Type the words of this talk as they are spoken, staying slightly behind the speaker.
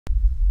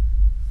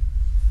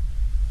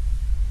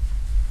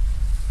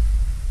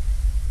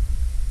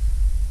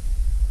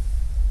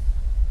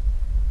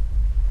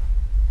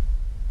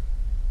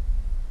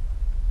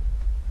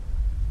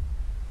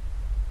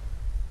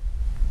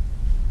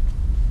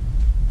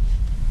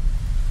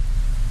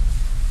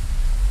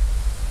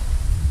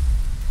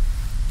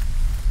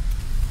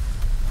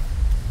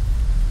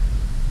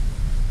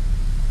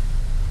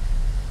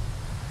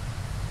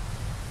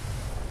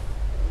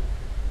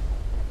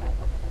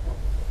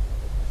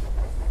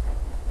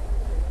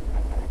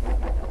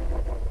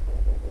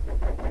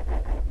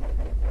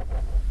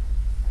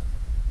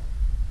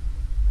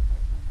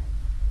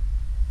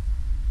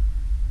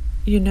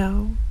You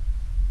know,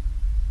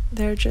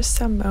 there are just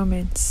some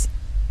moments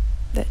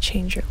that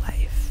change your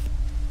life.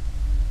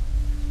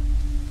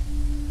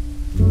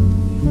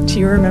 Do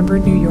you remember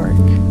New York?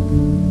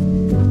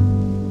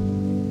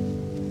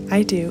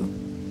 I do.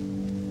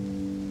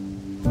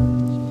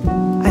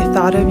 I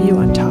thought of you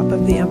on top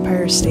of the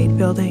Empire State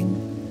Building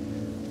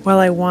while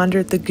I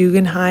wandered the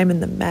Guggenheim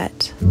and the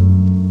Met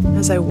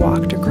as I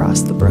walked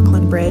across the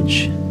Brooklyn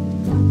Bridge.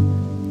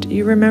 Do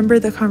you remember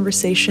the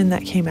conversation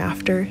that came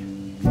after?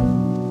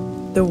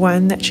 The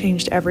one that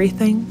changed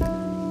everything?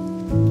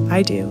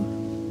 I do.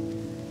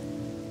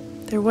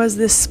 There was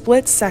this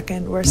split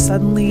second where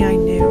suddenly I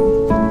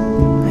knew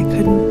I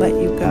couldn't let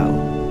you go.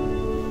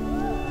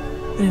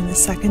 And in the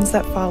seconds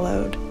that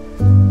followed,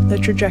 the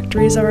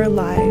trajectories of our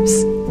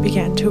lives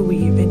began to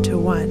weave into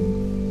one.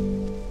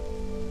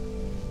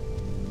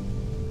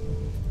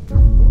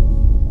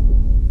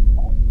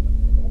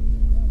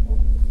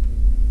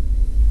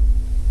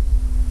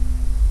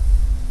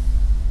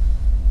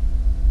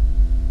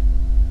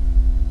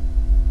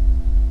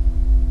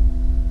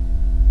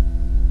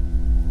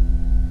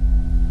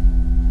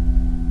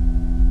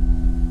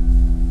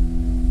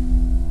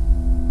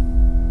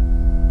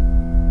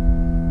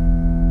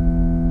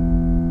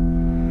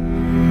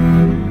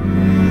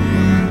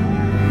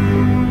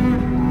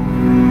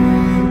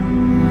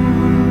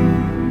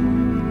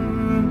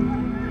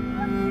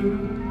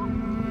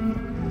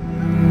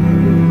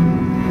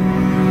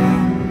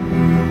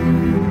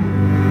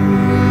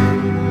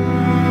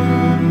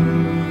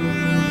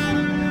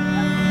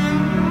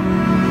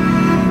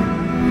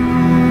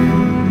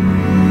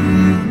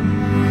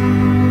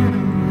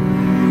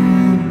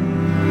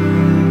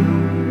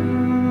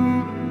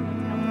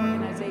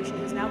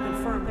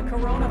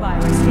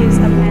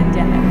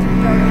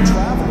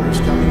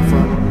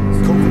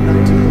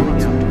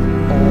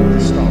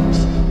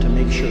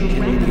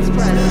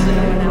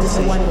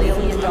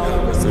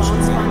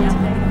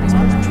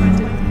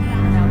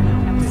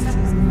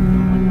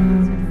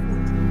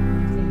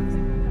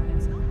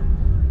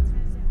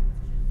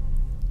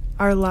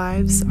 Our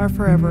lives are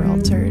forever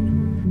altered.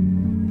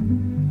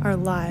 Our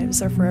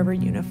lives are forever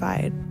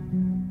unified.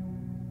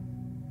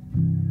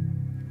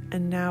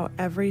 And now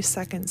every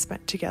second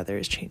spent together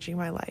is changing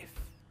my life.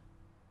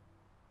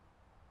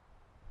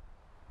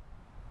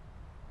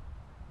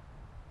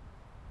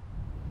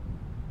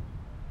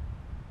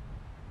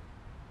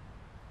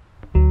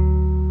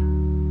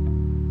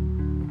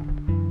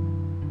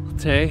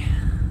 Tay,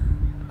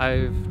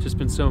 I've just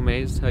been so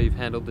amazed how you've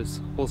handled this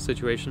whole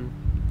situation.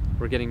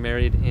 We're getting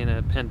married in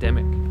a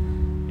pandemic,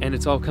 and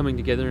it's all coming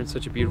together in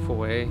such a beautiful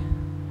way.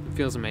 It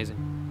feels amazing.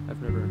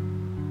 I've never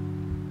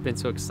been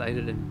so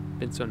excited and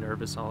been so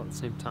nervous all at the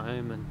same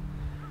time,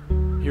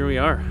 and here we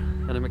are,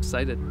 and I'm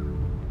excited.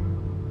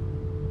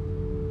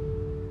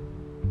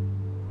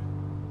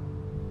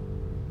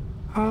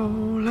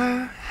 All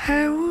I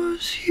had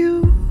was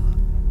you.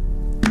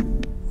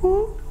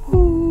 Ooh,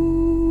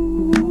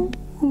 ooh,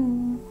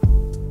 ooh.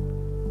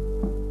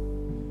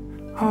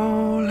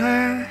 All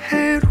I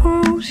had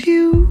was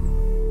you.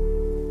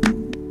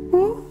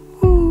 Ooh,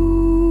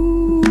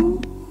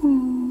 ooh,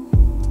 ooh.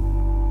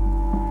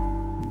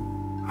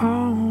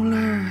 All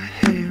I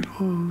had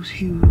was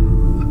you.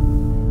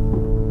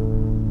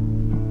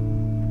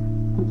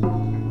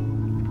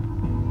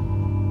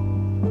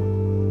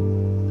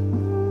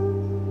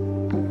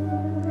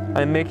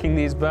 I'm making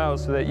these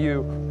vows so that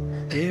you,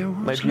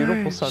 my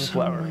beautiful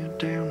sunflower,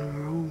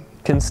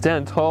 can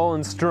stand tall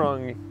and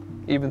strong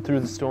even through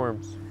the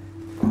storms.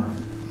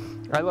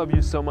 I love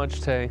you so much,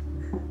 Tay.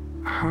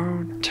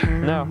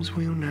 Now,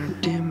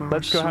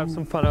 let's go have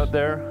some fun out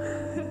there,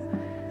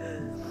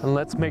 and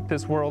let's make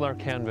this world our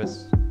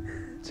canvas,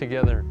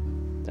 together,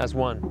 as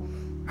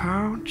one.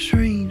 Our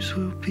dreams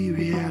will be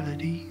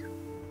reality.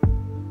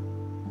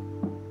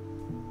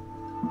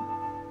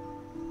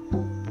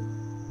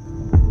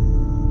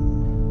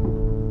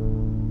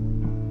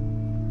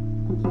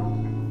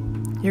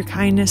 Your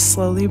kindness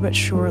slowly but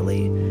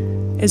surely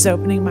is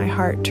opening my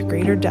heart to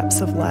greater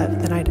depths of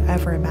love than I'd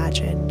ever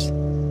imagined.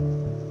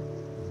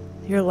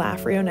 Your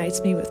laugh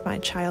reunites me with my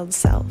child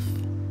self.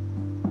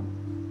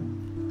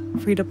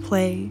 Free to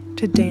play,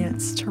 to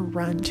dance, to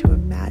run, to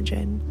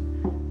imagine.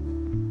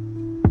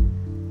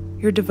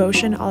 Your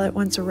devotion all at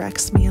once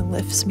erects me and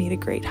lifts me to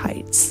great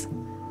heights.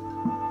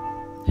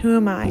 Who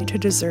am I to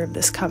deserve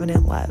this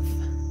covenant love?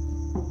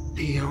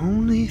 The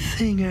only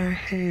thing I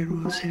had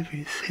was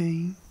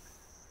everything.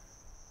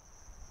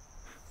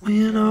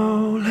 When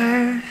all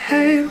I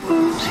had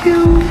was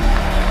you.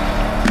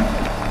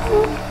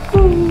 Ooh,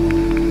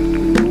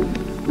 ooh,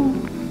 ooh.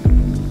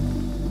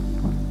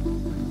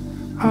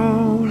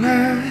 All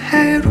I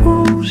had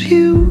was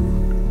you.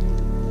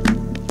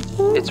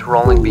 It's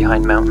rolling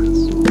behind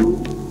mountains,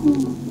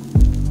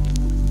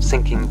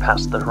 sinking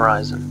past the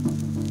horizon,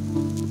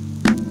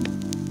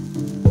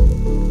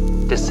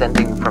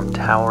 descending from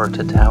tower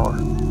to tower.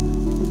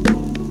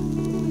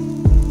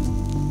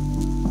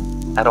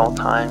 At all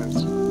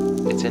times,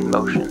 it's in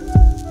motion.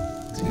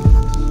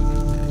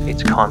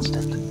 It's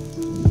constant.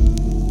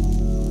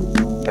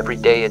 Every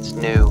day it's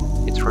new,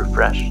 It's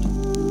refreshed.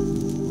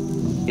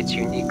 It's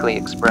uniquely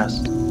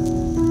expressed.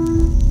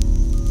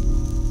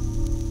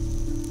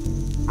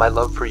 My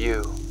love for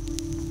you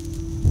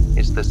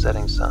is the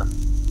setting sun.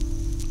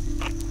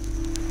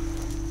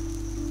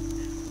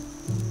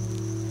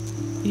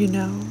 You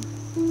know,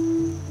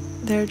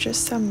 there are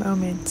just some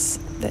moments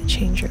that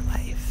change your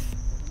life.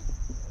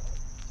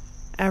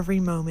 Every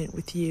moment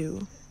with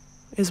you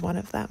is one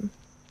of them.